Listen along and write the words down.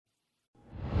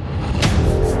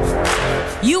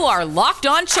You are Locked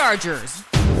On Chargers,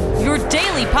 your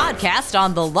daily podcast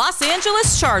on the Los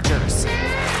Angeles Chargers,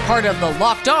 part of the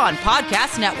Locked On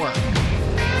Podcast Network,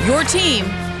 your team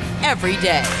every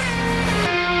day.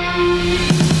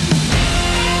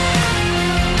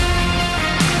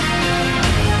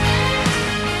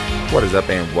 What is up,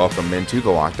 and welcome into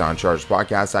the Locked On Chargers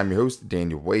podcast. I'm your host,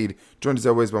 Daniel Wade, joined as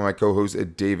always by my co-host,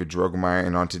 David Drogemeyer.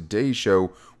 And on today's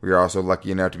show, we are also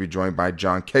lucky enough to be joined by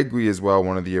John Kegley as well,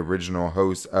 one of the original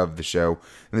hosts of the show.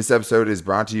 And this episode is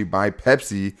brought to you by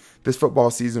Pepsi. This football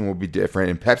season will be different,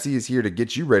 and Pepsi is here to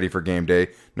get you ready for game day,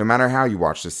 no matter how you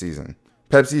watch this season.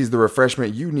 Pepsi is the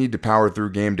refreshment you need to power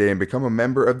through game day and become a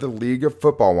member of the League of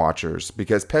Football Watchers,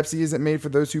 because Pepsi isn't made for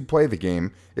those who play the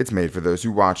game, it's made for those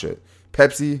who watch it.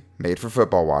 Pepsi, made for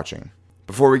football watching.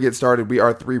 Before we get started, we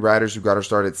are three writers who got our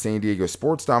start at San Diego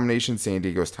Sports Domination, San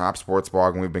Diego's top sports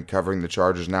blog, and we've been covering the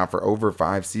Chargers now for over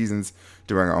 5 seasons,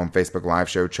 doing our own Facebook live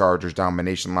show, Chargers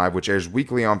Domination Live, which airs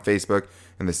weekly on Facebook,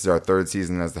 and this is our 3rd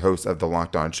season as the host of the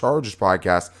Locked On Chargers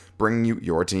podcast, bringing you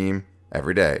your team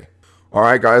every day. All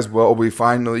right, guys, well, we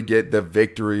finally get the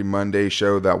Victory Monday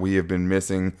show that we have been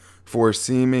missing for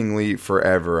seemingly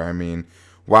forever. I mean,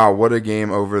 wow, what a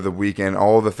game over the weekend.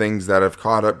 All the things that have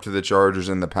caught up to the Chargers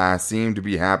in the past seem to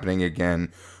be happening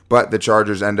again. But the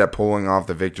Chargers end up pulling off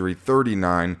the victory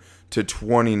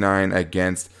 39-29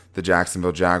 against the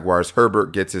Jacksonville Jaguars.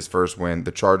 Herbert gets his first win.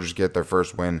 The Chargers get their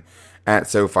first win at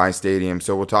SoFi Stadium.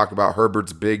 So we'll talk about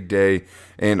Herbert's big day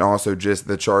and also just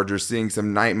the Chargers seeing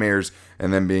some nightmares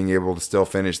and then being able to still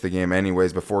finish the game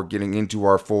anyways. Before getting into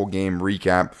our full game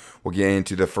recap, we'll get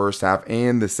into the first half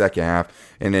and the second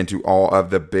half and into all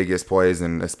of the biggest plays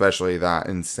and especially that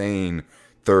insane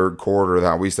third quarter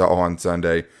that we saw on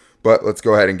Sunday. But let's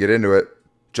go ahead and get into it.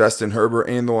 Justin Herbert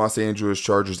and the Los Angeles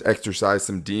Chargers exercised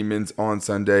some demons on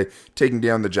Sunday, taking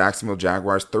down the Jacksonville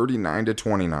Jaguars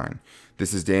 39-29.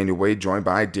 This is Daniel Wade, joined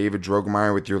by David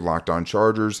Drogemeyer with your Locked On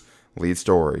Chargers lead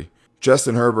story.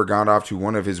 Justin Herbert got off to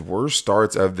one of his worst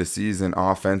starts of the season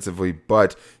offensively,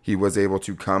 but he was able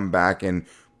to come back and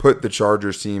put the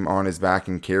Chargers team on his back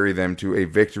and carry them to a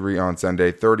victory on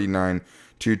Sunday,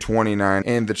 39-29,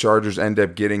 and the Chargers end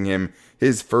up getting him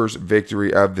his first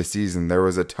victory of the season. There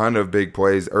was a ton of big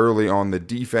plays early on the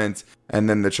defense, and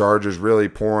then the Chargers really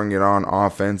pouring it on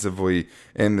offensively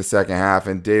in the second half.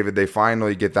 And David, they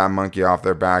finally get that monkey off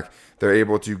their back. They're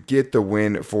able to get the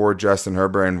win for Justin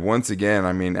Herbert. And once again,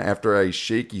 I mean, after a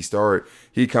shaky start,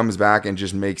 he comes back and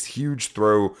just makes huge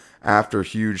throw after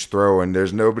huge throw. And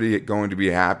there's nobody going to be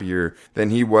happier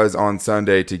than he was on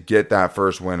Sunday to get that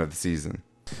first win of the season.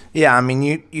 Yeah, I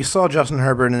mean, you saw Justin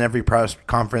Herbert in every press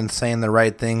conference saying the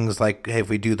right things, like, hey, if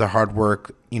we do the hard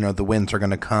work, the wins are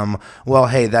going to come. Well,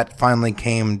 hey, that finally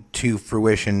came to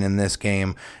fruition in this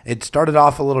game. It started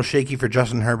off a little shaky for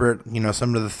Justin Herbert.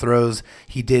 Some of the throws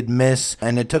he did miss,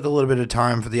 and it took a little bit of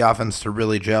time for the offense to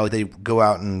really gel. They go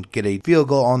out and get a field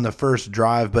goal on the first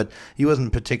drive, but he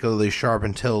wasn't particularly sharp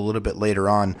until a little bit later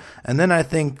on. And then I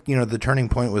think, the turning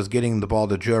point was getting the ball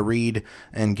to Joe Reed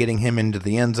and getting him into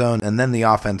the end zone, and then the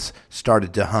offense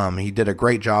started to hum. He did a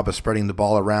great job of spreading the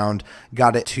ball around,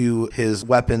 got it to his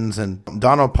weapons, and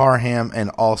Donald Parham and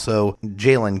also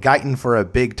Jalen Guyton for a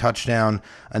big touchdown,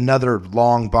 another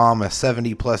long bomb, a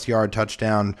 70-plus yard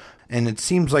touchdown. And it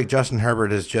seems like Justin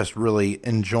Herbert is just really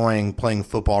enjoying playing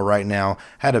football right now.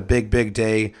 Had a big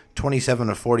day, 27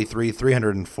 of 43,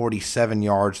 347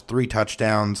 yards, 3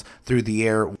 touchdowns through the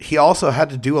air. He also had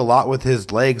to do a lot with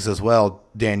his legs as well,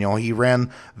 Daniel. He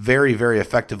ran very, very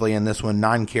effectively in this one,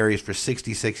 9 carries for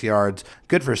 66 yards,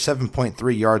 good for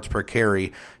 7.3 yards per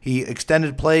carry. He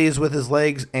extended plays with his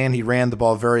legs, and he ran the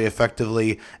ball very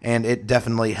effectively, and it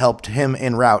definitely helped him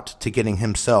en route to getting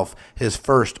himself his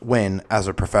first win as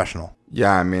a professional.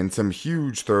 Yeah, I mean, some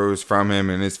huge throws from him,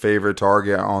 and his favorite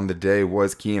target on the day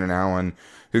was Keenan Allen,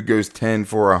 who goes 10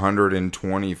 for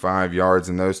 125 yards,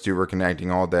 and those two were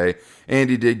connecting all day. And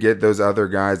he did get those other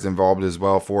guys involved as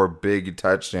well for big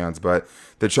touchdowns, but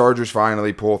the Chargers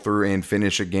finally pull through and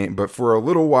finish a game. But for a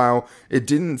little while, it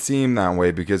didn't seem that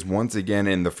way, because once again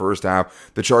in the first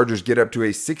half, the Chargers get up to a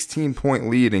 16-point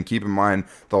lead. And keep in mind,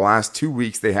 the last 2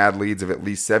 weeks they had leads of at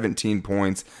least 17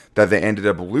 points that they ended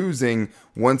up losing.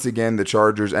 Once again, the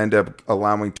Chargers end up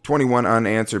allowing 21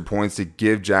 unanswered points to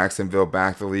give Jacksonville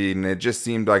back the lead. And it just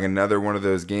seemed like another one of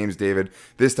those games, David.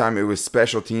 This time it was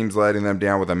special teams letting them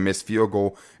down with a missed field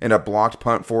goal and a blocked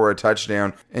punt for a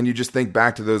touchdown. And you just think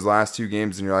back to those last 2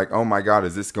 games and you're like, oh my God,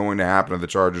 is this going to happen to the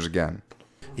Chargers again?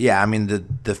 Yeah, I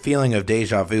mean, the feeling of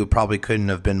deja vu probably couldn't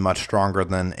have been much stronger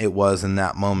than it was in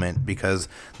that moment, because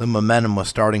the momentum was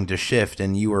starting to shift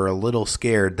and you were a little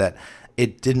scared that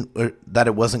that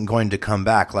it wasn't going to come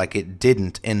back like it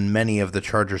didn't in many of the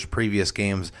Chargers' previous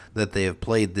games that they have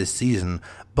played this season.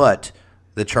 But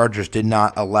the Chargers did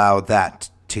not allow that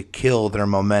to kill their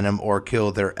momentum or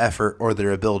kill their effort or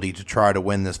their ability to try to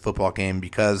win this football game,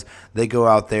 because they go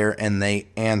out there and they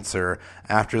answer.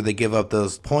 After they give up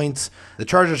those points, the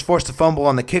Chargers force a fumble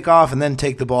on the kickoff and then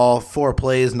take the ball 4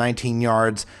 plays, 19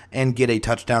 yards, and get a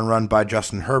touchdown run by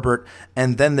Justin Herbert.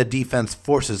 And then the defense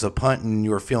forces a punt, and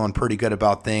you're feeling pretty good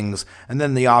about things. And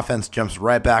then the offense jumps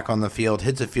right back on the field,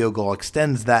 hits a field goal,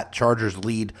 extends that Chargers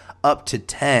lead up to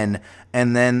 10,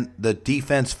 and then the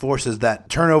defense forces that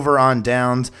turnover on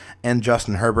downs, and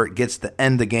Justin Herbert gets to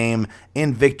end the game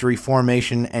in victory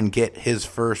formation and get his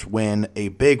first win. A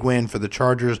big win for the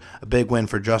Chargers, a big win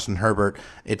for Justin Herbert.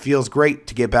 It feels great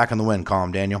to get back in the win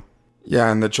column, Daniel.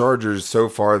 Yeah, and the Chargers so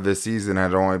far this season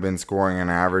had only been scoring an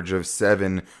average of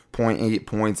 7.8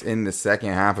 points in the second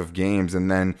half of games. And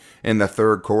then in the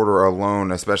third quarter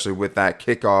alone, especially with that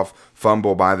kickoff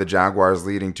fumble by the Jaguars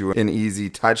leading to an easy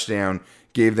touchdown,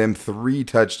 gave them 3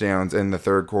 touchdowns in the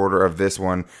third quarter of this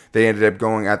one. They ended up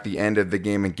going at the end of the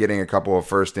game and getting a couple of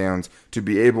first downs to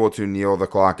be able to kneel the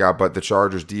clock out, but the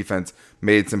Chargers defense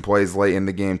made some plays late in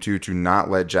the game too to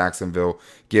not let Jacksonville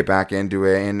get back into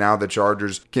it. And now the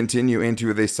Chargers continue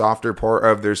into the softer part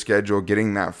of their schedule,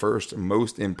 getting that first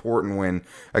most important win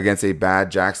against a bad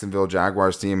Jacksonville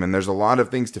Jaguars team. And there's a lot of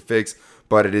things to fix,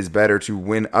 but it is better to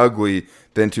win ugly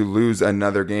than to lose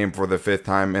another game for the 5th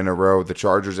time in a row. The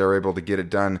Chargers are able to get it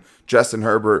done. Justin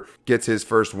Herbert gets his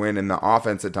first win, and the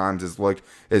offense at times has looked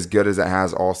as good as it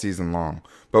has all season long.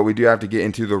 But we do have to get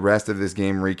into the rest of this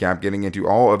game recap, getting into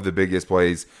all of the biggest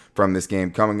plays from this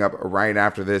game coming up right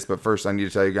after this. But first, I need to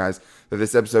tell you guys that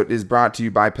this episode is brought to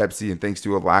you by Pepsi, and thanks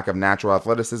to a lack of natural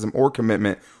athleticism or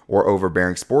commitment or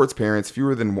overbearing sports parents,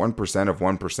 fewer than 1% of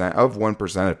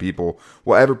 1% of people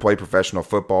will ever play professional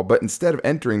football. But instead of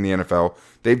entering the NFL,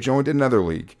 they've joined another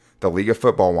league, the League of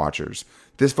Football Watchers.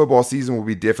 This football season will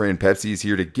be different, and Pepsi is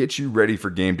here to get you ready for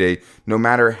game day, no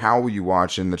matter how you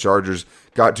watch. And the Chargers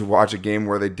got to watch a game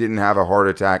where they didn't have a heart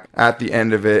attack at the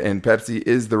end of it, and Pepsi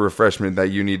is the refreshment that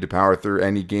you need to power through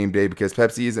any game day, because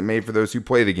Pepsi isn't made for those who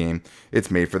play the game, it's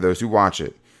made for those who watch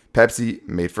it. Pepsi,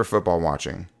 made for football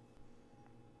watching.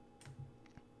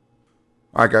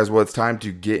 All right, guys, well, it's time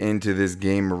to get into this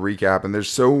game recap, and there's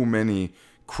so many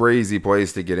crazy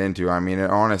plays to get into. I mean, it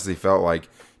honestly felt like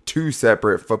 2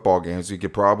 separate football games. We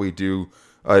could probably do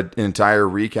an entire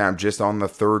recap just on the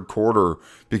third quarter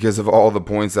because of all the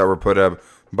points that were put up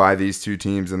by these 2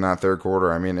 teams in that third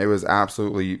quarter. I mean, it was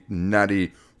absolutely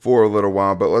nutty for a little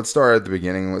while, but let's start at the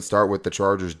beginning. Let's start with the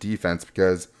Chargers defense,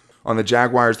 because on the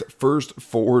Jaguars' first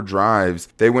 4 drives,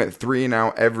 they went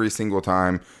 3-and-out every single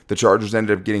time. The Chargers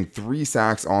ended up getting 3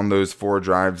 sacks on those 4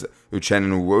 drives. Uchenna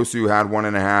Nwosu had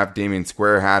 1.5, Damian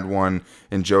Square had 1,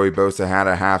 and Joey Bosa had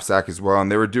a half sack as well.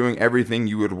 And they were doing everything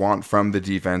you would want from the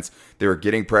defense. They were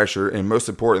getting pressure, and most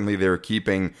importantly, they were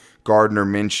keeping Gardner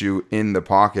Minshew in the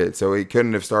pocket. So it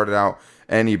couldn't have started out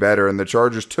any better. And the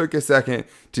Chargers took a second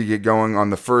to get going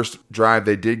on the first drive.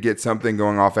 They did get something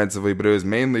going offensively, but it was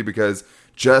mainly because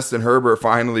Justin Herbert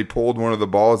finally pulled one of the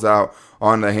balls out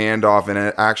on the handoff, and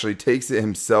it actually takes it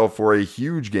himself for a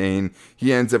huge gain.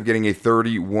 He ends up getting a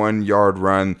 31-yard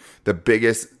run,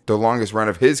 the longest run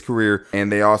of his career,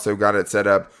 and they also got it set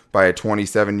up by a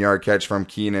 27-yard catch from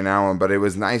Keenan Allen. But it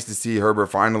was nice to see Herbert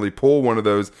finally pull one of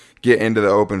those, get into the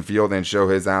open field, and show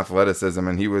his athleticism,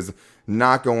 and he was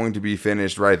not going to be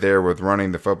finished right there with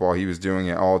running the football. He was doing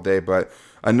it all day. But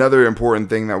another important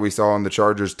thing that we saw on the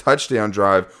Chargers touchdown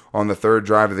drive on the third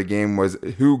drive of the game was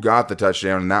who got the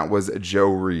touchdown, and that was Joe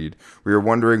Reed. We were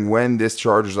wondering when this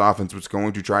Chargers offense was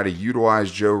going to try to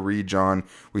utilize Joe Reed, John.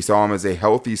 We saw him as a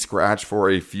healthy scratch for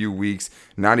a few weeks,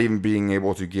 not even being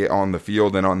able to get on the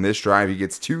field. And on this drive, he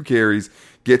gets 2 carries,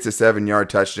 gets a 7-yard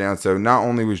touchdown. So not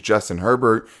only was Justin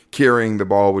Herbert carrying the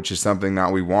ball, which is something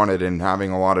that we wanted and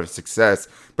having a lot of success,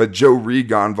 but Joe Reed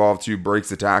got involved too,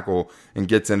 breaks a tackle, and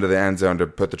gets into the end zone to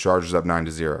put the Chargers up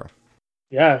 9-0.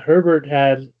 Yeah, Herbert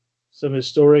had some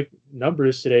historic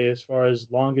numbers today as far as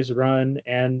longest run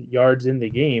and yards in the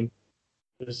game.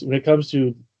 When it comes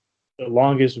to the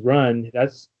longest run,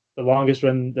 that's the longest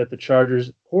run that the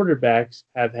Chargers quarterbacks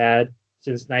have had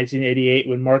since 1988,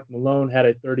 when Mark Malone had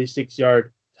a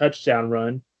 36-yard touchdown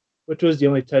run, which was the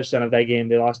only touchdown of that game.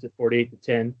 They lost it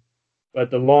 48-10. But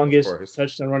the longest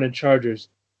touchdown run in Chargers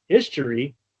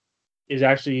history is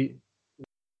actually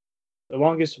the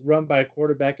longest run by a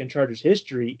quarterback in Chargers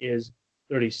history is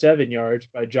 37 yards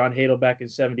by John Hadle back in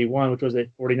 71, which was a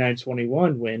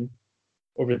 49-21 win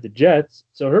over the Jets.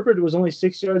 So Herbert was only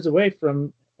 6 yards away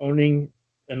from owning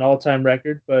an all-time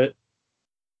record, but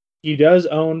He does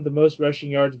own the most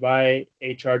rushing yards by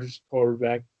a Chargers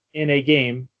quarterback in a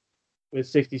game with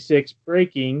 66,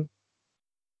 breaking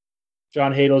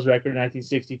John Hadel's record in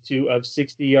 1962 of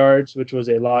 60 yards, which was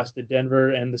a loss to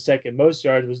Denver. And the second most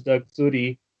yards was Doug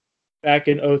Flutie back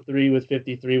in 03 with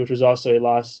 53, which was also a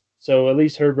loss. So at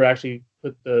least Herbert actually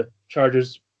put the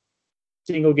Chargers'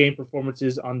 single game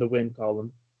performances on the win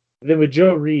column. And then with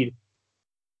Joe Reed,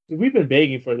 we've been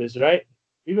begging for this, right?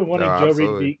 We've been wanting Joe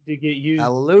Reed to get used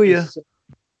Hallelujah.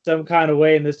 some kind of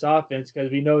way in this offense because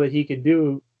we know that he can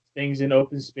do things in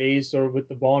open space or with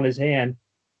the ball in his hand.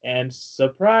 And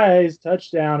surprise,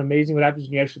 touchdown. Amazing what happens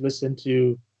when you actually listen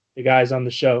to the guys on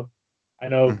the show. I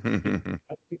know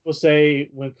people say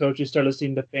when coaches start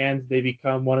listening to fans, they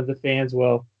become one of the fans.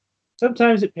 Well,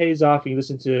 sometimes it pays off when you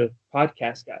listen to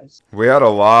podcast guys. We had a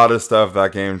lot of stuff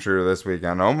that came true this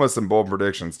weekend. Almost some bold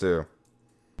predictions, too.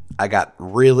 I got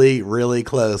really, really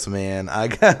close, man. I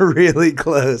got really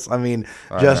close. I mean,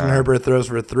 Justin Herbert throws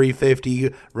for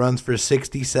 350, runs for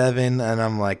 67, and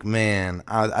I'm like, man,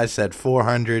 I said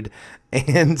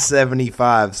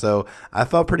 475. So I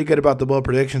felt pretty good about the bold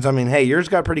predictions. I mean, hey, yours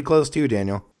got pretty close too,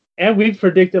 Daniel. And we've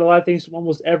predicted a lot of things from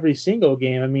almost every single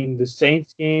game. I mean, the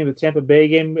Saints game, the Tampa Bay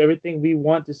game, everything we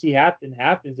want to see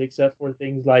happens, except for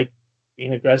things like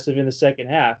being aggressive in the second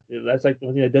half. That's like the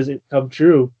one thing that doesn't come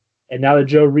true. And now that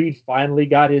Joe Reed finally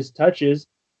got his touches,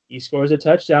 he scores a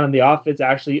touchdown, and the offense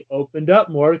actually opened up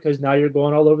more because now you're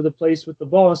going all over the place with the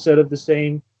ball instead of the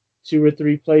same 2 or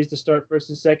 3 plays to start first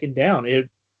and second down. It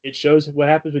shows what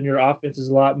happens when your offense is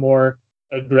a lot more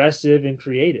aggressive and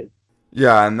creative.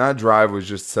 Yeah, and that drive was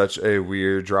just such a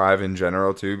weird drive in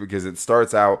general, too, because it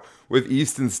starts out with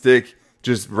Easton Stick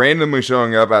just randomly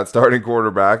showing up at starting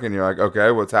quarterback, and you're like,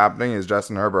 okay, what's happening? Is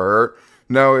Justin Herbert hurt?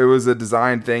 No, it was a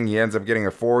design thing. He ends up getting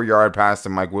a 4-yard pass to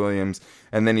Mike Williams,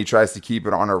 and then he tries to keep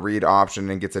it on a read option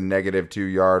and gets a negative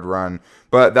 2-yard run.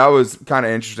 But that was kind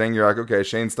of interesting. You're like, okay,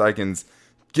 Shane Steichen's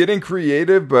getting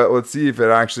creative, but let's see if it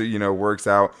actually, works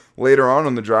out. Later on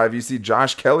in the drive, you see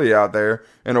Josh Kelly out there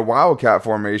in a Wildcat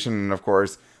formation, and of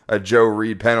course, a Joe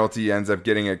Reed penalty ends up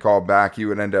getting it called back. He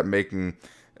would end up making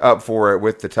up for it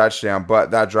with the touchdown, but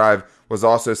that drive was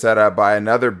also set up by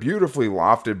another beautifully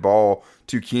lofted ball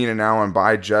to Keenan Allen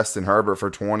by Justin Herbert for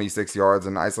 26 yards,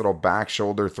 a nice little back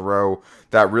shoulder throw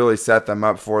that really set them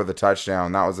up for the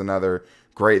touchdown. That was another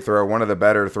great throw, one of the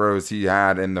better throws he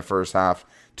had in the first half,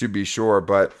 to be sure.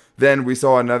 But then we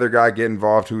saw another guy get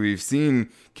involved who we've seen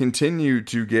continue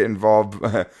to get involved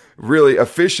really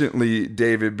efficiently,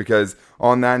 David, because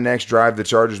on that next drive, the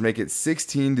Chargers make it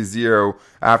 16-0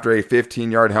 after a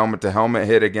 15-yard helmet-to-helmet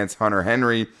hit against Hunter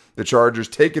Henry. The Chargers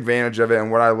take advantage of it,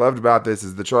 and what I loved about this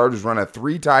is the Chargers run a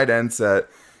 3 tight end set.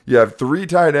 You have 3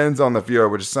 tight ends on the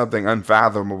field, which is something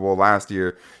unfathomable last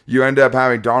year. You end up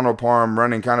having Donald Parham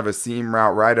running kind of a seam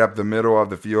route right up the middle of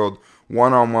the field,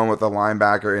 one-on-one with a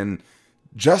linebacker, and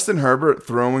Justin Herbert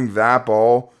throwing that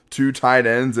ball 2 tight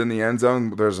ends in the end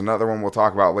zone, there's another one we'll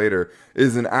talk about later,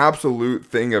 is an absolute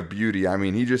thing of beauty. I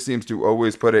mean, he just seems to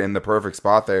always put it in the perfect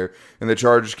spot there, and the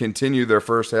Chargers continue their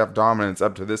first half dominance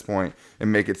up to this point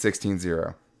and make it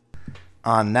 16-0.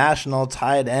 On National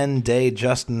Tight End Day,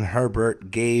 Justin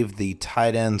Herbert gave the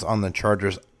tight ends on the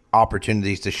Chargers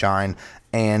opportunities to shine,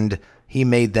 and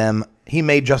they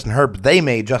made Justin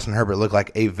Herbert look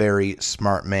like a very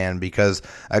smart man, because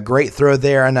a great throw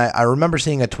there. And I remember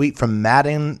seeing a tweet from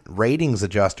Madden ratings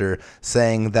adjuster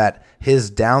saying that his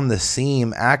down the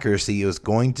seam accuracy was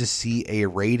going to see a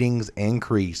ratings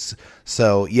increase.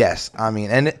 So yes, I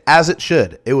mean, and as it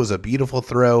should, it was a beautiful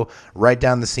throw right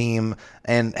down the seam.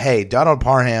 And hey, Donald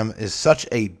Parham is such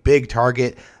a big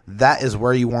target. That is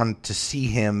where you want to see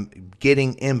him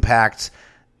getting impacting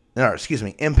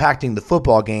the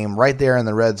football game right there in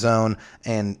the red zone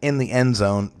and in the end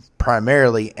zone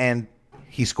primarily, and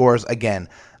he scores again.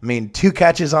 I mean, 2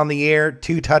 catches on the air,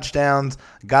 2 touchdowns.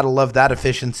 Gotta love that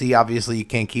efficiency. Obviously, you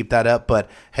can't keep that up, but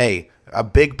hey, a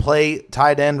big play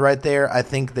tight end right there. I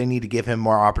think they need to give him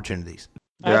more opportunities.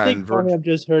 I think Parham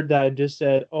just heard that and just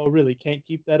said, oh, really, can't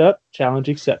keep that up? Challenge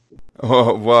accepted.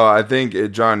 Oh, well, I think,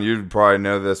 John, you'd probably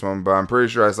know this one, but I'm pretty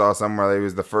sure I saw somewhere that he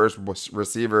was the first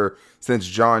receiver since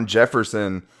John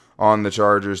Jefferson on the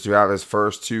Chargers to have his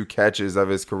first 2 catches of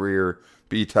his career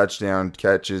be touchdown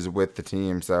catches with the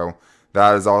team. So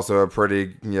that is also a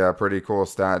pretty cool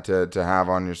stat to have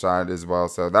on your side as well.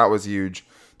 So that was huge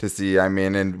to see. I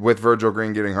mean, and with Virgil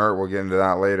Green getting hurt, we'll get into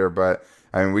that later, but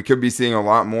I mean, we could be seeing a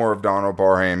lot more of Donald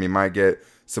Parham. He might get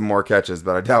some more catches,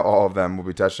 but I doubt all of them will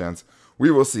be touchdowns.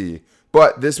 We will see.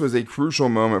 But this was a crucial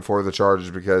moment for the Chargers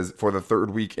because for the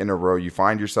 3rd week in a row, you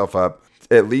find yourself up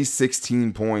at least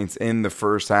 16 points in the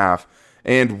first half.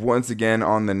 And once again,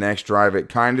 on the next drive, it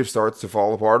kind of starts to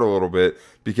fall apart a little bit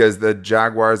because the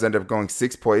Jaguars end up going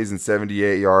 6 plays and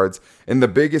 78 yards. And the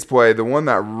biggest play, the one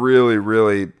that really,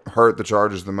 really hurt the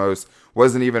Chargers the most,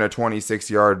 wasn't even a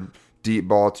 26-yard deep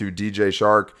ball to DJ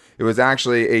Chark. It was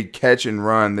actually a catch and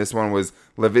run. This one was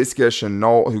Laviska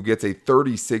Shenault, who gets a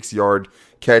 36-yard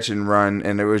catch and run.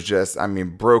 And it was just,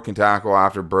 broken tackle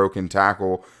after broken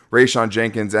tackle. Rayshawn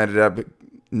Jenkins ended up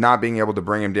not being able to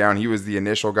bring him down. He was the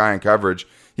initial guy in coverage.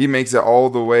 He makes it all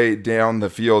the way down the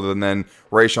field, and then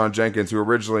Rayshawn Jenkins, who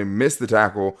originally missed the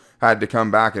tackle, had to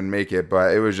come back and make it.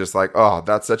 But it was just like, oh,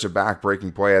 that's such a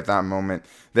back-breaking play at that moment.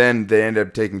 Then they ended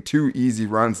up taking 2 easy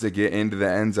runs to get into the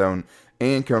end zone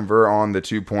and convert on the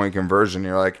 2-point conversion.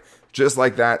 You're like, just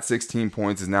like that, 16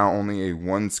 points is now only a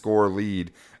 1-score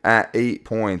lead at 8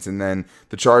 points. And then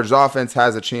the Chargers offense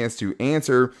has a chance to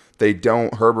answer. They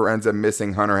don't. Herbert ends up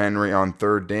missing Hunter Henry on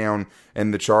 3rd down,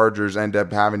 and the Chargers end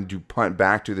up having to punt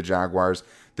back to the Jaguars.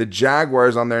 The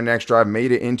Jaguars on their next drive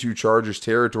made it into Chargers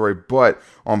territory, but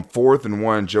on 4th and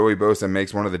 1, Joey Bosa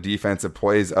makes one of the defensive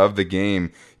plays of the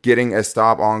game, getting a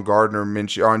stop on Gardner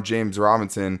Minshew, on James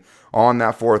Robinson on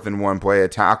that 4th and 1 play, a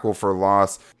tackle for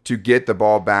loss to get the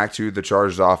ball back to the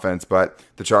Chargers offense, but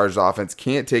the Chargers offense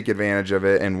can't take advantage of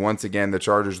it, and once again, the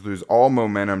Chargers lose all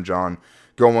momentum, John,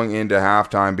 going into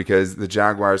halftime because the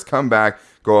Jaguars come back,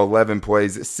 go 11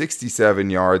 plays, 67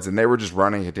 yards, and they were just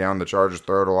running it down the Chargers'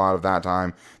 throat a lot of that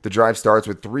time. The drive starts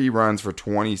with 3 runs for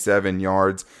 27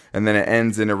 yards, and then it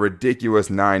ends in a ridiculous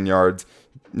 9-yard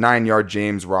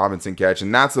James Robinson catch,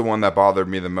 and that's the one that bothered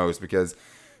me the most because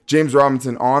James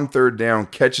Robinson on 3rd down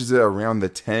catches it around the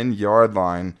 10-yard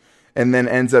line and then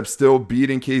ends up still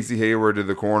beating Casey Hayward to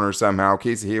the corner somehow.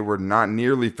 Casey Hayward not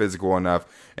nearly physical enough,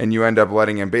 and you end up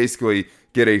letting him basically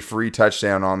get a free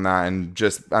touchdown on that, and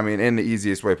just, in the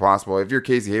easiest way possible. If you're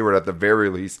Casey Hayward, at the very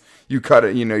least, you cut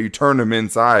it, you turn him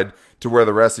inside to where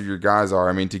the rest of your guys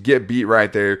are. To get beat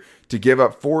right there, to give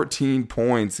up 14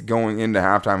 points going into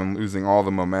halftime and losing all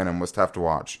the momentum was tough to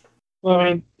watch.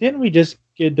 Well, didn't we just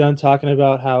get done talking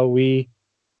about how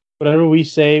whatever we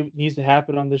say needs to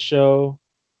happen on the show,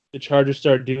 the Chargers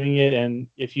start doing it, and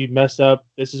if you mess up,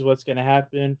 this is what's going to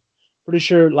happen? Pretty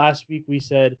sure last week we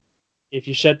said, if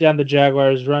you shut down the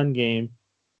Jaguars' run game,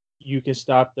 you can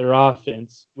stop their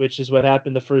offense, which is what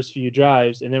happened the first few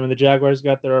drives. And then when the Jaguars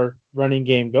got their running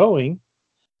game going,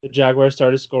 the Jaguars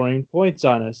started scoring points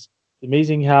on us. It's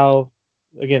amazing how,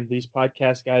 again, these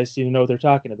podcast guys seem to know what they're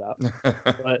talking about.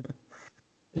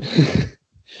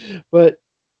 But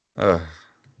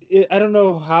I don't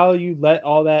know how you let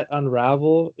all that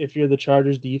unravel if you're the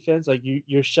Chargers defense. Like,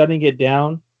 you're shutting it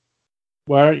down.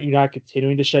 Why aren't you not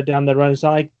continuing to shut down the run? It's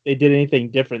not like they did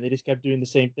anything different. They just kept doing the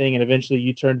same thing, and eventually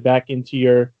you turned back into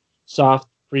your soft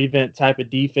prevent type of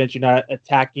defense. You're not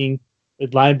attacking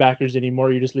with linebackers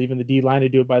anymore. You're just leaving the D-line to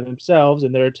do it by themselves,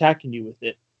 and they're attacking you with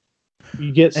it.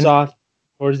 You get soft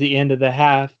towards the end of the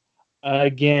half.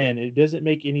 Again, it doesn't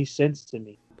make any sense to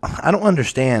me. I don't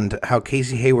understand how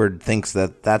Casey Hayward thinks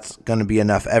that that's going to be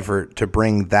enough effort to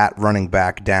bring that running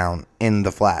back down in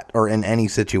the flat or in any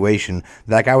situation.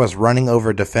 That guy was running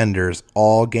over defenders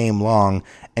all game long,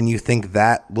 and you think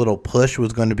that little push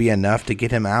was going to be enough to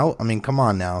get him out? Come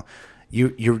on now.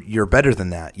 You're better than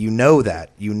that. You know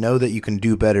that. You know that you can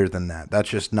do better than that. That's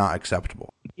just not acceptable.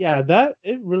 Yeah,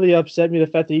 it really upset me, the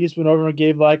fact that he just went over and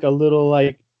gave like a little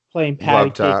playing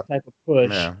patty cake type of push.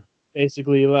 Yeah.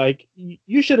 Basically,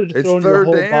 you should have thrown your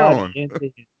whole body into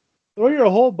him. Throw your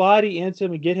whole body into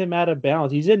him and get him out of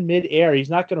bounds. He's in midair. He's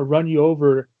not going to run you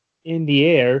over in the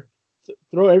air.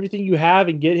 Throw everything you have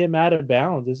and get him out of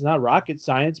bounds. It's not rocket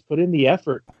science. Put in the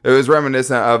effort. It was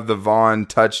reminiscent of the Vaughn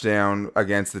touchdown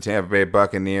against the Tampa Bay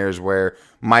Buccaneers, where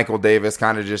Michael Davis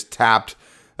kind of just tapped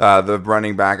the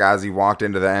running back as he walked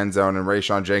into the end zone, and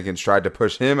Rayshawn Jenkins tried to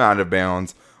push him out of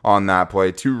bounds on that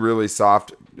play. 2 really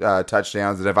soft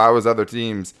touchdowns, and if I was other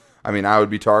teams, I would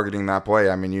be targeting that play.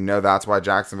 That's why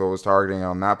Jacksonville was targeting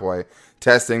on that play,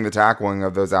 testing the tackling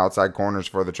of those outside corners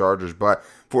for the Chargers. But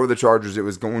for the Chargers, it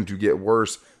was going to get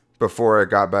worse before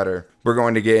it got better. We're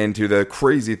going to get into the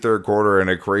crazy third quarter and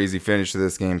a crazy finish to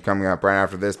this game coming up right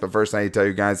after this. But first, I need to tell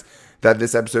you guys that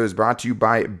this episode is brought to you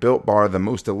by Built Bar, the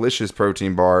most delicious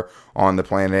protein bar on the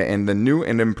planet. And the new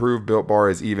and improved Built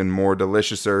Bar is even more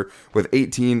deliciouser with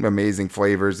 18 amazing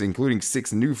flavors, including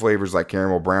 6 new flavors like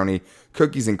caramel brownie,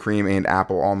 cookies and cream, and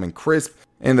apple almond crisp.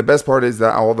 And the best part is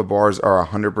that all the bars are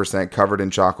 100% covered in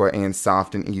chocolate and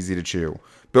soft and easy to chew.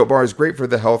 Built Bar is great for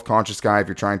the health-conscious guy. If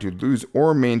you're trying to lose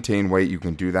or maintain weight, you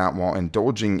can do that while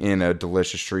indulging in a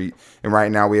delicious treat. And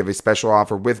right now, we have a special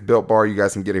offer with Built Bar. You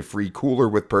guys can get a free cooler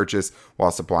with purchase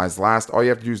while supplies last. All you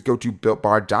have to do is go to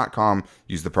BuiltBar.com,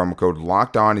 use the promo code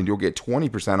LOCKEDON, and you'll get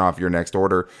 20% off your next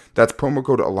order. That's promo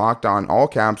code LOCKEDON, all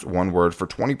caps, one word, for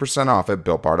 20% off at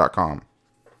BuiltBar.com.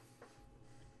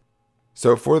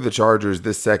 So for the Chargers,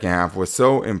 this second half was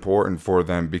so important for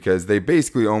them because they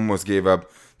basically almost gave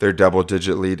up their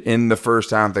double-digit lead. In the first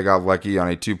half, they got lucky on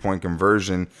a 2-point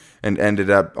conversion and ended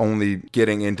up only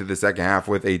getting into the second half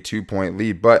with a 2-point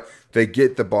lead. But they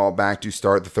get the ball back to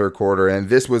start the third quarter, and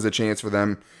this was a chance for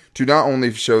them to not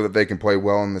only show that they can play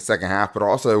well in the second half, but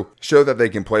also show that they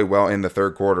can play well in the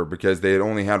third quarter, because they had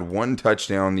only had one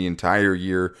touchdown the entire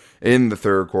year in the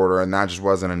third quarter, and that just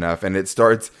wasn't enough. And it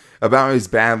starts about as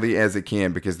badly as it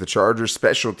can, because the Chargers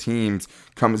special teams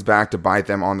comes back to bite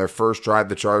them. On their first drive,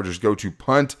 the Chargers go to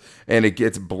punt, and it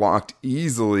gets blocked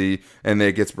easily, and then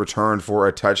it gets returned for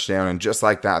a touchdown. And just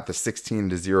like that, the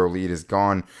 16-0 lead is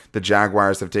gone. The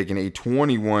Jaguars have taken a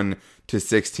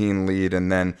 21-16 lead.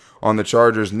 And then on the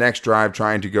Chargers' next drive,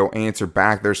 trying to go answer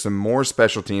back, there's some more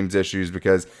special teams issues,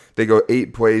 because they go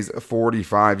 8 plays,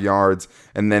 45 yards,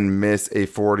 and then miss a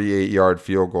 48-yard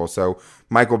field goal. So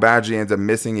Michael Badgley ends up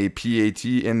missing a PAT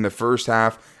in the first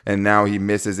half, and now he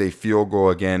misses a field goal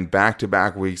again,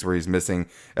 back-to-back weeks where he's missing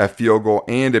a field goal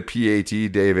and a PAT,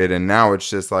 David. And now it's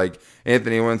just like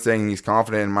Anthony Lynn saying he's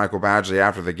confident in Michael Badgley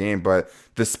after the game, but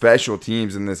the special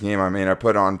teams in this game, I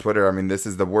put on Twitter, this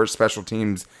is the worst special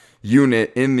teams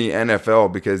unit in the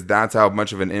NFL, because that's how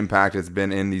much of an impact it's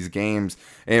been in these games.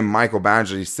 And Michael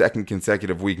Badgley's second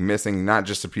consecutive week missing not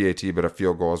just a PAT, but a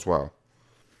field goal as well.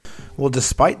 Well,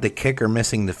 despite the kicker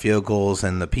missing the field goals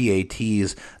and the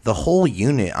PATs, the whole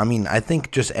unit, I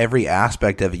think just every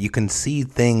aspect of it, you can see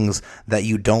things that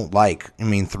you don't like.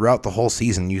 Throughout the whole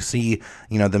season, you see,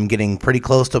 them getting pretty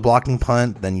close to blocking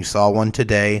punt. Then you saw one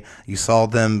today. You saw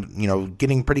them,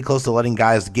 getting pretty close to letting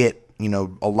guys get,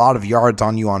 a lot of yards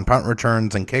on you on punt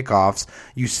returns and kickoffs.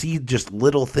 You see just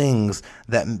little things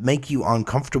that make you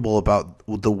uncomfortable about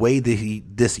the way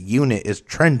this unit is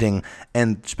trending.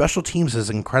 And special teams is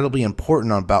incredibly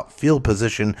important about field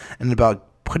position and about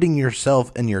putting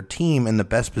yourself and your team in the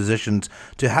best positions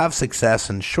to have success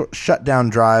and shut down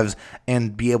drives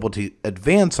and be able to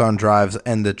advance on drives.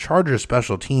 And the Chargers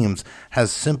special teams has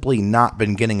simply not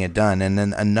been getting it done. And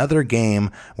then another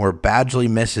game where Badgley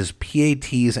misses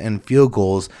PATs and field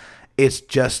goals. It's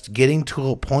just getting to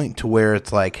a point to where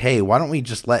it's like, hey, why don't we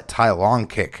just let Ty Long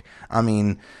kick?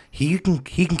 He can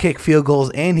kick field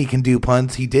goals and he can do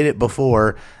punts. He did it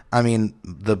before.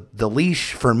 The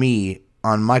leash for me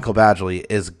on Michael Badgley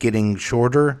is getting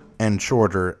shorter and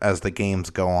shorter as the games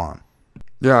go on.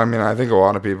 Yeah, I think a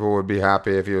lot of people would be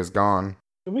happy if he was gone.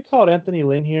 Can we call it Anthony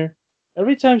Lynn here?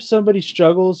 Every time somebody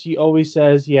struggles, he always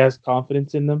says he has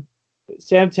confidence in them.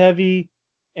 Sam Tevy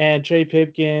and Trey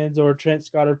Pipkins or Trent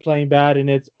Scott are playing bad, and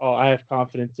it's, I have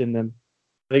confidence in them.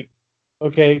 Like,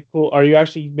 okay, cool. Are you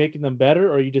actually making them better,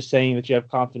 or are you just saying that you have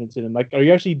confidence in them? Like, are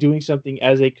you actually doing something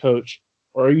as a coach?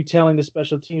 Or are you telling the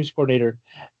special teams coordinator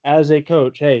as a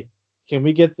coach, hey, can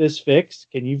we get this fixed?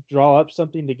 Can you draw up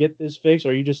something to get this fixed?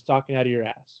 Or are you just talking out of your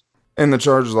ass? And the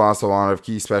Chargers lost a lot of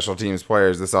key special teams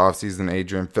players this offseason.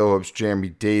 Adrian Phillips, Jeremy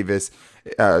Davis,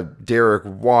 Derek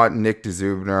Watt, Nick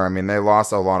DeZubner. They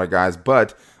lost a lot of guys.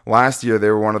 But last year, they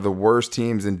were one of the worst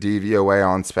teams in DVOA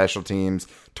on special teams,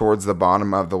 towards the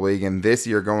bottom of the league. And this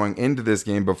year, going into this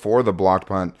game before the blocked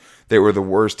punt, they were the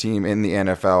worst team in the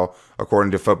NFL,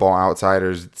 according to Football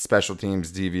Outsiders special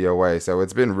teams DVOA. So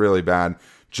it's been really bad.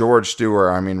 George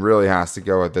Stewart, really has to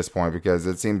go at this point, because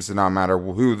it seems to not matter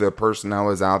who the personnel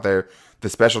is out there. The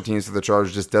special teams for the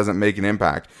Chargers just doesn't make an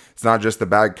impact. It's not just the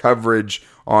bad coverage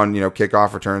on,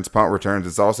 kickoff returns, punt returns.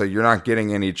 It's also, you're not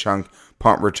getting any chunk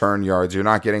punt return yards. You're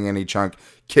not getting any chunk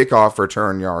kickoff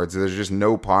return yards. There's just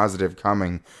no positive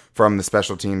coming from the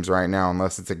special teams right now,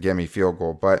 unless it's a gimme field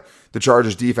goal. But the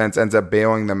Chargers defense ends up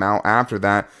bailing them out after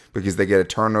that, because they get a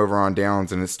turnover on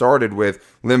downs. And it started with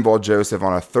Linval Joseph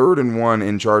on a 3rd and 1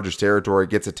 in Chargers territory,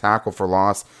 gets a tackle for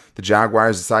loss. The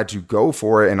Jaguars decide to go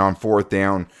for it, and on 4th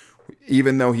down,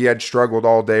 even though he had struggled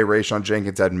all day, Rayshawn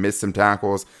Jenkins had missed some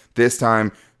tackles. This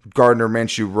time, Gardner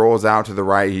Minshew rolls out to the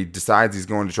right. He decides he's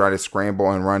going to try to scramble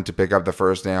and run to pick up the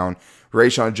first down.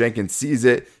 Rayshawn Jenkins sees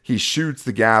it. He shoots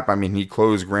the gap. He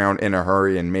closed ground in a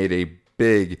hurry and made a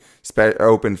big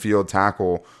open field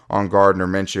tackle on Gardner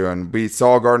Minshew. And we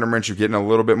saw Gardner Minshew getting a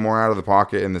little bit more out of the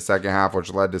pocket in the second half,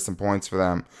 which led to some points for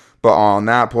them. But on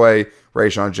that play,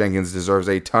 Rayshawn Jenkins deserves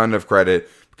a ton of credit,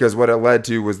 because what it led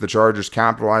to was the Chargers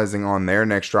capitalizing on their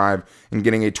next drive and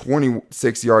getting a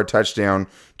 26-yard touchdown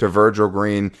to Virgil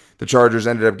Green. The Chargers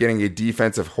ended up getting a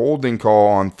defensive holding call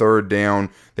on third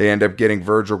down. They end up getting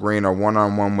Virgil Green a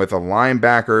one-on-one with a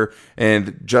linebacker,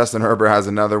 and Justin Herbert has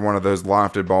another one of those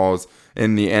lofted balls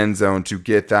in the end zone to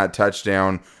get that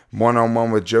touchdown.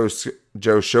 One-on-one with Joe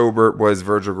Schobert was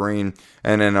Virgil Green,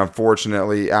 and then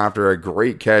unfortunately, after a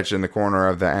great catch in the corner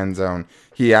of the end zone,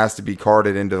 he has to be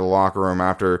carted into the locker room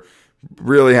after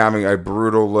really having a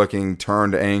brutal-looking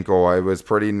turned ankle. It was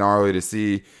pretty gnarly to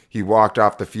see. He walked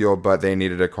off the field, but they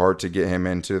needed a cart to get him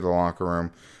into the locker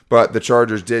room. But the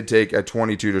Chargers did take a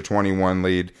 22-21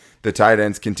 lead. The tight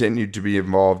ends continued to be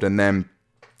involved, and then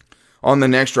on the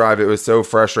next drive, it was so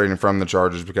frustrating from the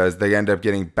Chargers because they end up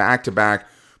getting back-to-back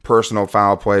personal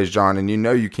foul plays, John, and you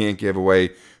know you can't give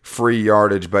away free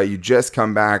yardage, but you just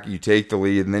come back, you take the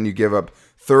lead, and then you give up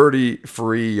 30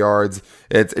 free yards.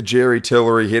 It's Jerry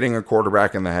Tillery hitting a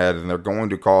quarterback in the head, and they're going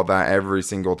to call that every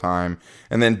single time.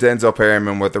 And then Denzel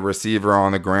Perryman with the receiver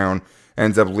on the ground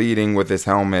ends up leading with his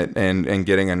helmet and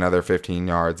getting another 15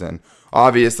 yards. And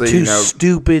obviously,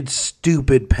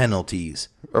 stupid penalties.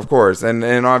 Of course. And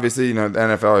obviously, the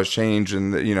NFL has changed,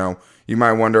 and, you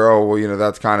might wonder,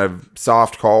 that's kind of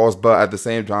soft calls, but at the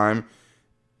same time,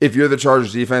 if you're the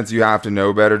Chargers defense, you have to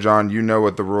know better, John. You know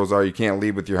what the rules are. You can't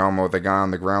lead with your helmet with a guy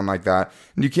on the ground like that.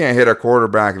 And you can't hit a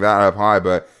quarterback that up high,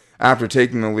 but after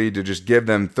taking the lead, to just give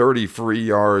them 30 free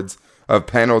yards of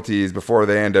penalties before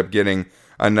they end up getting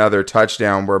another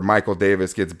touchdown where Michael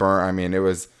Davis gets burnt. I mean, it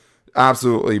was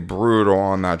absolutely brutal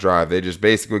on that drive. They just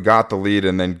basically got the lead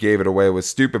and then gave it away with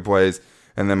stupid plays,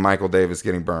 and then Michael Davis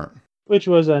getting burnt. Which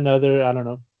was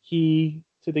another, key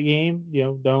to the game.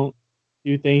 Don't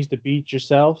do things to beat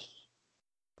yourself.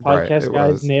 Podcast right,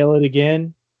 guys nail it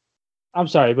again. I'm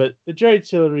sorry, but the Jerry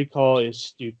Tillery call is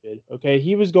stupid. Okay,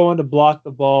 he was going to block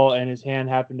the ball, and his hand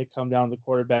happened to come down the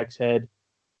quarterback's head.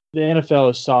 The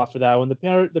NFL is soft for that. When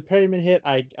the Perryman hit,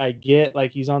 I get,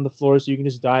 like, he's on the floor, so you can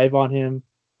just dive on him.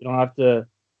 You don't have to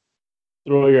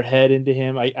throw your head into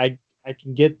him. I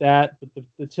can get that, but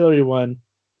the Tillery one,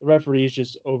 the referees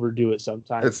just overdo it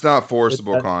sometimes. It's not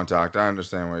forcible contact. I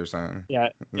understand what you're saying. Yeah.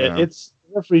 It's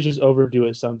referees just overdo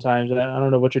it sometimes. And I don't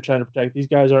know what you're trying to protect. These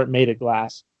guys aren't made of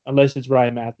glass, unless it's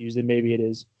Ryan Matthews, then maybe it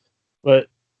is. But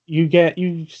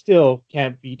you still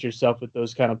can't beat yourself with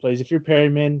those kind of plays. If you're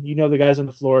Perryman, the guys on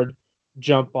the floor,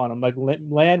 jump on him, like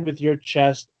land with your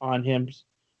chest on him,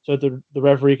 so that the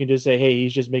referee can just say, hey,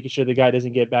 he's just making sure the guy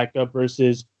doesn't get back up,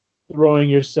 versus throwing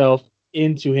yourself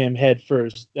into him head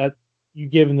first. That you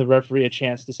giving the referee a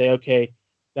chance to say, okay,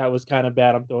 that was kind of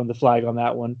bad. I'm throwing the flag on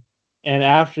that one. And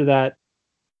after that,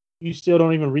 you still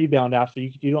don't even rebound after.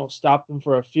 You don't stop them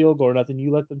for a field goal or nothing.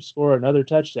 You let them score another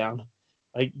touchdown.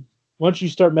 Like, once you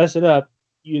start messing up,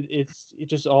 it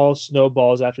just all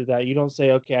snowballs after that. You don't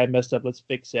say, okay, I messed up, let's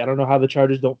fix it. I don't know how the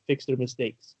Chargers don't fix their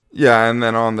mistakes. Yeah, and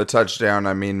then on the touchdown,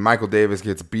 Michael Davis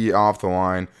gets beat off the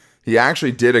line. He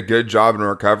actually did a good job in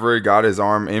recovery, got his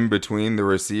arm in between the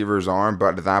receiver's arm,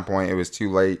 but at that point it was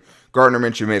too late. Gardner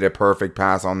Minshew made a perfect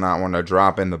pass on that one to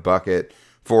drop in the bucket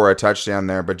for a touchdown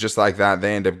there, but just like that,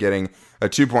 they end up getting a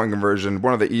 2-point conversion,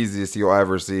 one of the easiest you'll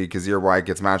ever see. Kazir White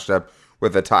gets matched up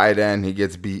with a tight end. He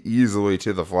gets beat easily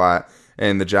to the flat,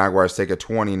 and the Jaguars take a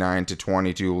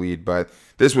 29-22 lead. But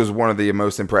this was one of the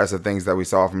most impressive things that we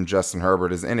saw from Justin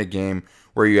Herbert, is in a game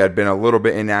where you had been a little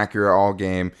bit inaccurate all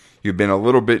game. You've been a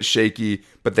little bit shaky,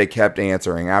 but they kept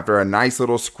answering. After a nice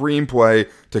little screenplay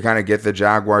to kind of get the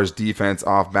Jaguars defense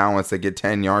off balance, they get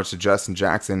 10 yards to Justin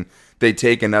Jackson. They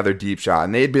take another deep shot,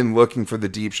 and they'd been looking for the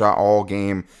deep shot all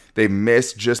game. They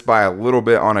missed just by a little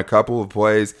bit on a couple of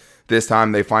plays. This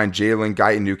time they find Jalen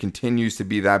Guyton, who continues to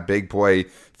be that big play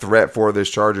threat for this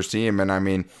Chargers team.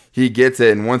 And he gets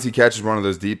it, and once he catches one of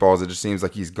those deep balls, it just seems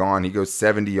like he's gone. He goes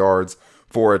 70 yards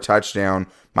for a touchdown.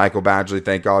 Michael Badgley,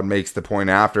 thank God, makes the point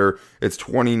after. It's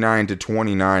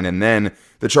 29-29, and then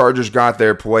the Chargers got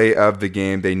their play of the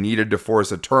game. They needed to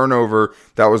force a turnover.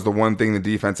 That was the one thing the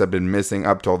defense had been missing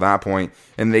up till that point,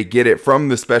 and they get it from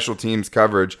the special teams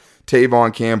coverage.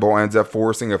 Tavon Campbell ends up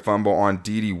forcing a fumble on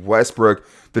Dede Westbrook.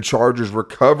 The Chargers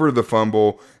recover the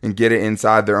fumble and get it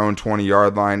inside their own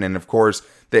 20-yard line, and of course,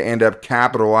 they end up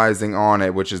capitalizing on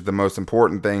it, which is the most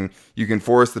important thing. You can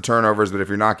force the turnovers, but if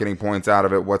you're not getting points out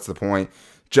of it, what's the point?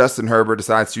 Justin Herbert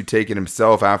decides to take it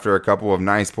himself after a couple of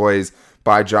nice plays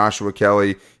by Joshua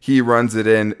Kelly. He runs it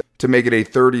in to make it a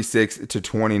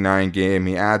 36-29 game.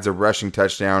 He adds a rushing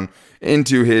touchdown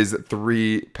into his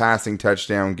 3 passing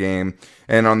touchdown game.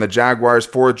 And on the Jaguars'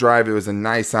 4th drive, it was a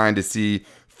nice sign to see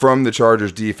from the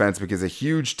Chargers defense, because a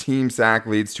huge team sack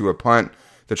leads to a punt.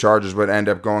 the Chargers would end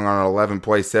up going on an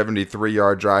 11-play,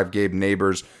 73-yard drive. Gabe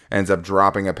Neighbors ends up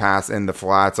dropping a pass in the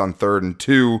flats on 3rd and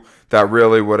 2 that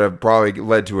really would have probably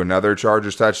led to another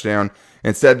Chargers touchdown.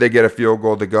 Instead, they get a field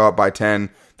goal to go up by 10.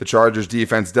 The Chargers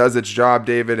defense does its job,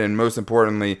 David, and most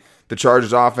importantly, the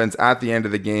Chargers offense at the end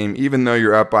of the game, even though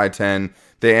you're up by 10,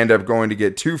 they end up going to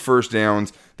get 2 first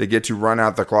downs. They get to run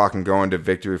out the clock and go into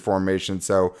victory formation.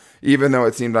 So even though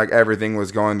it seemed like everything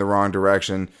was going the wrong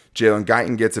direction, Jalen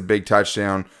Guyton gets a big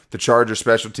touchdown. The Chargers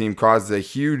special team causes a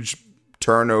huge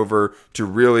turnover to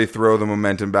really throw the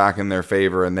momentum back in their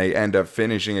favor, and they end up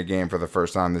finishing a game for the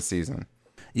first time this season.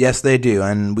 Yes, they do,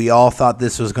 and we all thought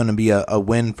this was going to be a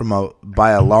win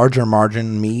by a larger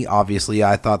margin. Me, obviously,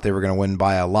 I thought they were going to win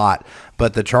by a lot,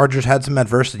 but the Chargers had some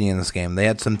adversity in this game. They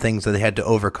had some things that they had to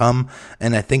overcome,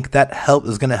 and I think that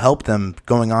is going to help them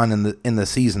going on in the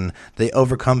season. They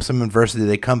overcome some adversity.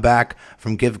 They come back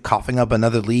from coughing up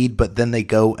another lead, but then they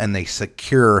go and they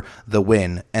secure the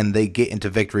win, and they get into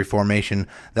victory formation.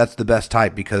 That's the best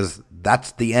type because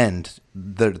that's the end.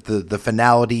 The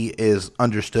finality is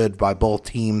understood by both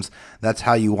teams. That's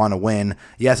how you want to win.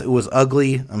 Yes, it was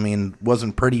ugly. I mean,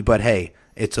 wasn't pretty, but hey,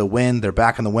 it's a win. They're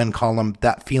back in the win column.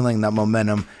 That feeling, that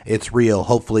momentum, it's real.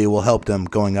 Hopefully it will help them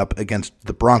going up against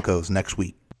the Broncos next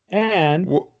week. And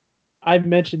I've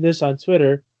mentioned this on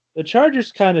Twitter. The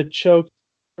Chargers kind of choked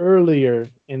earlier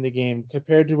in the game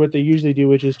compared to what they usually do,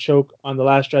 which is choke on the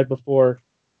last drive before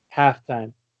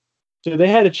halftime. So they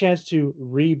had a chance to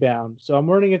rebound. So I'm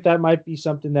wondering if that might be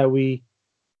something that we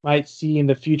might see in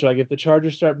the future. Like if the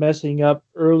Chargers start messing up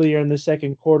earlier in the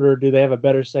second quarter, do they have a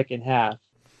better second half?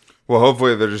 Well,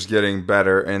 hopefully they're just getting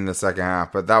better in the second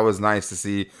half. But that was nice to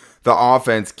see the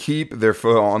offense keep their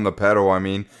foot on the pedal. I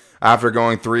mean, after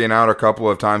going 3 and out a couple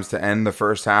of times to end the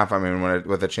first half, I mean,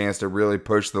 with a chance to really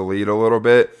push the lead a little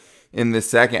bit, in the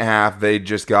second half, they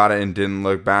just got it and didn't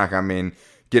look back. I mean,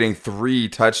 getting 3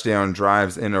 touchdown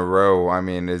drives in a row, I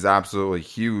mean, is absolutely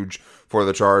huge for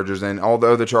the Chargers. And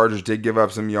although the Chargers did give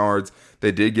up some yards,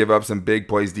 they did give up some big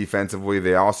plays defensively.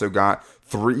 They also got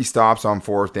 3 stops on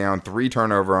 4th down, 3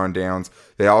 turnover on downs.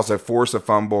 They also forced a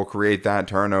fumble, create that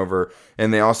turnover,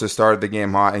 and they also started the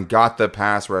game hot and got the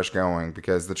pass rush going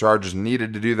because the Chargers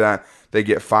needed to do that. They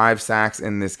get 5 sacks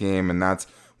in this game, and that's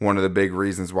one of the big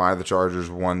reasons why the Chargers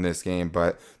won this game.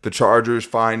 But the Chargers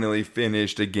finally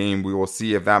finished a game. We will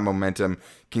see if that momentum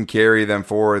can carry them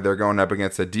forward. They're going up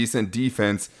against a decent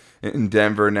defense in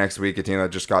Denver next week, a team that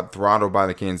just got throttled by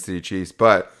the Kansas City Chiefs.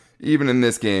 But even in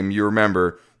this game, you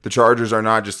remember, the Chargers are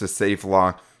not just a safe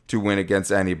lock to win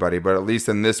against anybody. But at least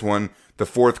in this one, the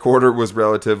fourth quarter was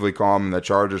relatively calm, and the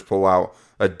Chargers pull out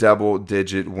a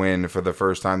double-digit win for the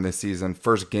first time this season.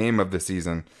 First game of the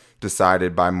season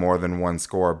decided by more than 1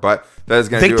 score. But that is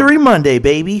going to Victory Monday,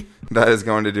 baby. That is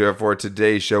going to do it for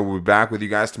today's show. We'll be back with you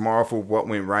guys tomorrow for what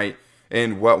went right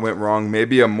and what went wrong.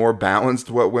 Maybe a more balanced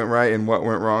what went right and what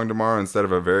went wrong tomorrow instead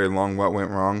of a very long what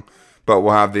went wrong. But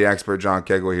we'll have the expert John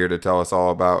Kegel here to tell us all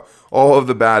about all of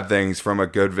the bad things from a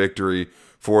good victory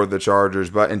for the Chargers.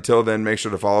 But until then, make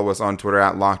sure to follow us on Twitter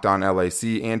at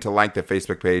LockedOnLAC and to like the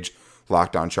Facebook page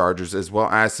Locked On Chargers, as well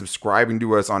as subscribing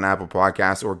to us on Apple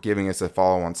Podcasts or giving us a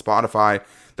follow on Spotify.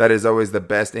 That is always the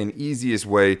best and easiest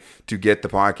way to get the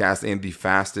podcast and the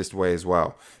fastest way as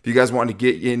well. If you guys want to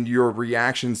get in your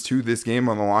reactions to this game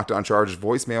on the Locked On Chargers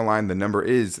voicemail line, the number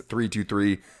is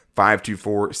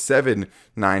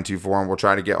 323-524-7924, and we'll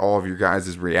try to get all of your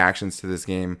guys' reactions to this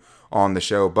game on the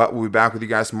show. But we'll be back with you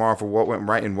guys tomorrow for what went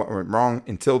right and what went wrong.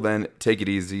 Until then, take it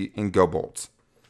easy and go Bolts.